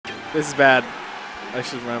This is bad. I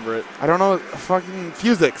should remember it. I don't know. Fucking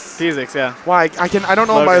Fusix. Fusix, yeah. Why? I don't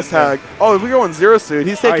know him by his tag. Yeah. Oh, if we go in Zero Suit,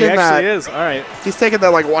 he's taking that. He actually is. All right. He's taking that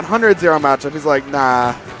like 100-0 matchup. He's like,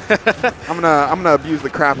 nah. I'm gonna abuse the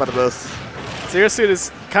crap out of this. Zero Suit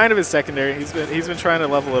is kind of his secondary. He's been trying to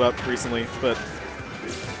level it up recently, but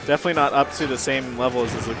definitely not up to the same level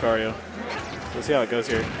as his Lucario. So we'll see how it goes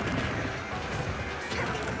here.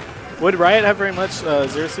 Would Riot have very much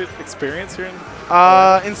Zero Suit experience here?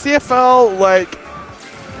 In CFL, like,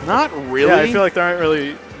 not really. Yeah, I feel like there aren't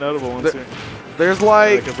really notable ones here. There's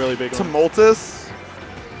like a really big Tumultus,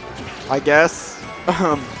 I guess.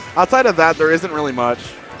 Outside of that, there isn't really much.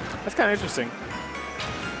 That's kind of interesting.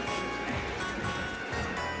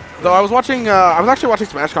 Though I was actually watching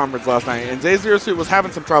Smash Conference last night, and Zay Zero Suit was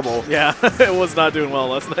having some trouble. Yeah, it was not doing well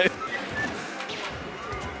last night.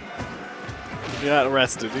 He got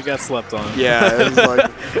arrested. He got slept on. Yeah, it was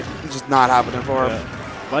like just not happening for him.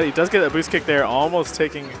 But he does get a boost kick there, almost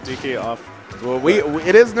taking DK off. Well,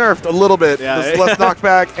 it is nerfed a little bit. Yeah, There's less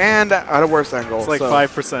knockback and at a worse angle. It's like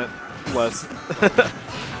 5% less.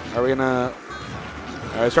 Are we gonna?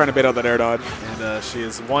 I was trying to bait out that air dodge. And she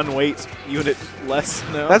is 1 weight unit less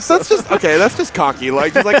now. That's just okay. That's just cocky.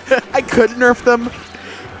 Like I could nerf them.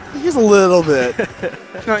 Just a little bit.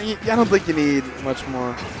 No, I don't think you need much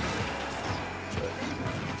more.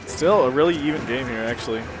 Still a really even game here,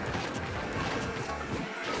 actually.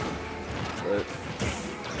 But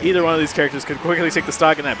either one of these characters could quickly take the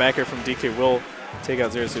stock, and that back air from DK will take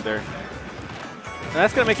out Zero Suit there. And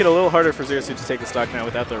that's going to make it a little harder for Zero Suit to take the stock now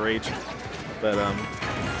without the rage. But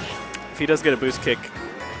if he does get a boost kick,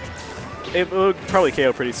 it will probably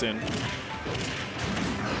KO pretty soon.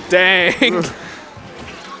 Dang!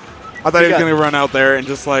 I thought he was going to run out there and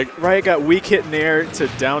just like... Riot got weak hit in air to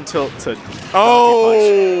down tilt to...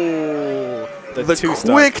 Oh! The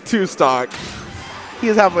quick two-stock. He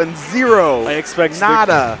is having zero. I expect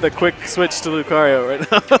nada. The quick switch to Lucario right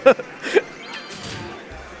now.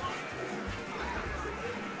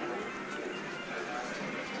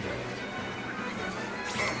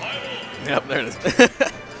 Yep, there it is.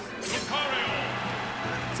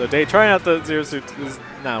 So Day trying out the Zero Suit is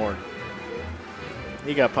not working.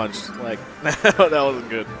 He got punched. Like, that wasn't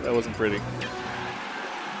good. That wasn't pretty.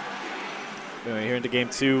 Anyway, here into game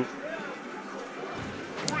 2.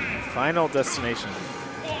 Final destination.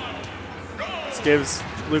 This gives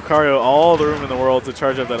Lucario all the room in the world to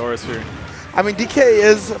charge up that Aura Sphere. I mean, DK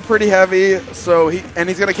is pretty heavy, so he's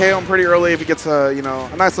going to KO him pretty early if he gets a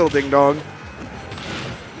nice little ding dong.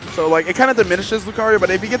 So like it kind of diminishes Lucario, but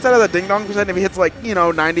if he gets out of the ding dong percent, if he hits like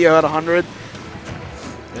 90 out of 100.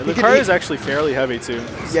 Yeah, Lucario is actually fairly heavy too.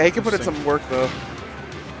 Yeah, he can put in some work though.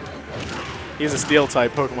 He's a steel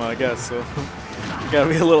type Pokemon, I guess, so you gotta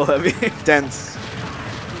be a little heavy. Dense.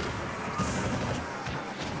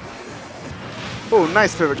 Oh,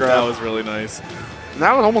 nice pivot grab. That was really nice. And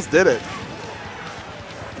that one almost did it.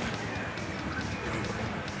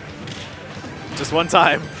 Just one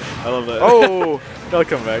time. I love that. Oh. He'll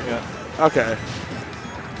come back, yeah. Okay.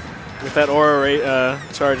 With that aura rate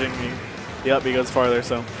charging, the up B goes farther,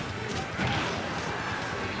 so.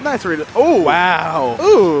 Nice read. Oh. Wow.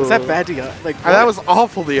 Ooh. Is that bad DI? Like, that was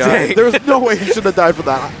awful DI. There was no way he should have died for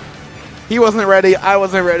that. He wasn't ready. I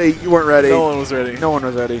wasn't ready. You weren't ready. No one was ready. No one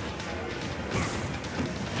was ready.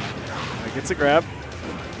 Gets a grab.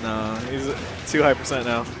 No, he's too high percent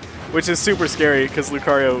now, which is super scary because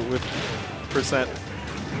Lucario with percent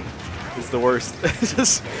is the worst.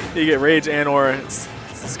 Just you get rage and aura. It's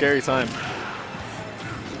a scary time.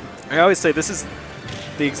 I always say this is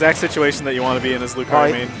the exact situation that you want to be in as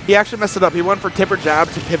Lucario main. He actually messed it up. He went for tipper jab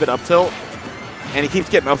to pivot up tilt, and he keeps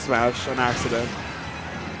getting up smash on accident.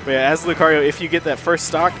 But yeah, as Lucario, if you get that first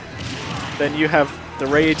stock, then you have the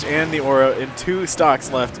rage and the aura in 2 stocks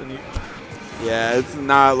left, and yeah, it's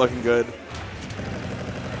not looking good.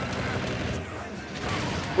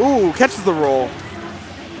 Ooh, catches the roll.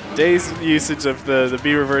 Day's usage of the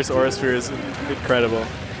B reverse Aura Sphere is incredible.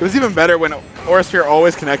 It was even better when Aura Sphere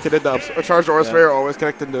always connected into charged Aura Sphere always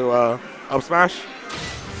connected into up smash.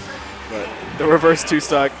 But the reverse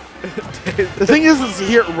 2-stock. The thing is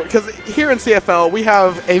here, because here in CFL we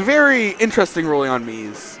have a very interesting ruling on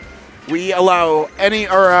Mii's. We allow we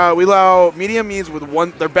allow medium Mii's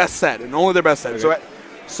with their best set and only their best set. Okay.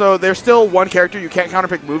 So there's still one character you can't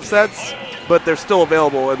counterpick movesets, but they're still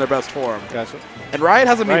available in their best form. Gotcha. And Riot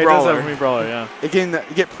has a Mii Brawler. Does have a Mii Brawler, yeah. It can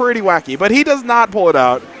get pretty wacky, but he does not pull it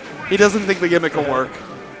out. He doesn't think the gimmick will work.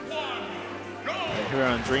 Here we're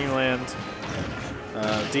on Dreamland.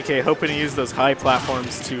 DK hoping to use those high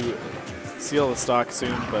platforms to seal the stock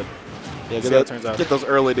soon, but yeah, see how it turns out. Get those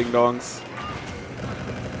early ding dongs.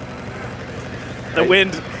 The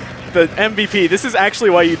wind the MVP. This is actually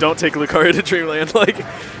why you don't take Lucario to Dreamland. Like,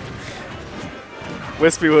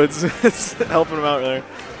 Wispy Woods is helping him out there.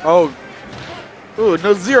 Oh. Ooh,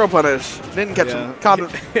 no zero punish. Didn't catch him. Caught him.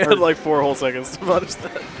 He had like 4 whole seconds to punish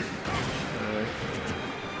that.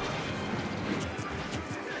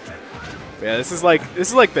 Yeah, this is like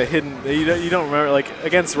the hidden. You don't remember, like,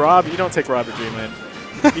 against Rob. You don't take Rob to Dreamland.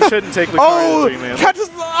 You shouldn't take Lucario to Dreamland. Catches!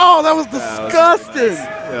 Oh, that was disgusting.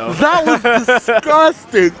 That was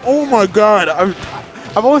disgusting. Oh my god,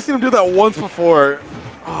 I've only seen him do that once before.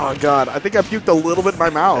 Oh god, I think I puked a little bit in my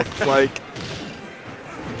mouth. Like,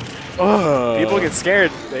 people get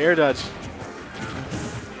scared. The air dodge.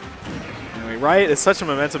 Anyway, Riot is such a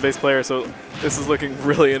momentum-based player, so this is looking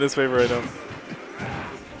really in his favor right now.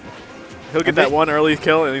 He'll get that one early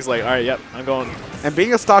kill, and he's like, all right, yep, I'm going. And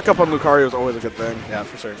being a stock up on Lucario is always a good thing. Yeah,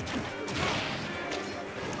 for sure.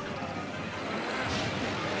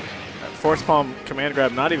 That force palm command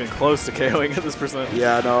grab not even close to KOing at this percent.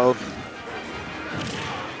 Yeah, no.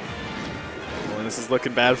 Well, this is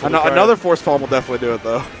looking bad for Lucario. Another force palm will definitely do it,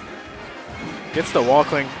 though. Gets the wall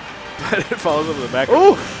cling, but it follows over the back.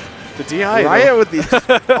 Ooh! The DI, Riot with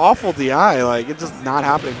the awful DI. Like, it's just not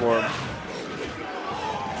happening for him.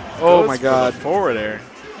 Oh my god. Forward air.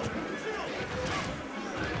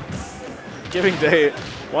 Giving Day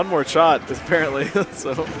one more shot, apparently.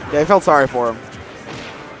 So yeah, I felt sorry for him.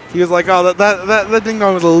 He was like, oh, that ding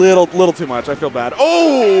dong was a little too much. I feel bad.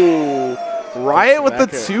 Oh! Riot with the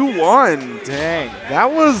 2-1. Dang.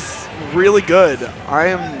 That was really good.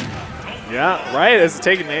 Yeah, Riot is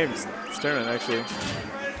taking names this tournament, actually.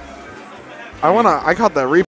 I caught that replay.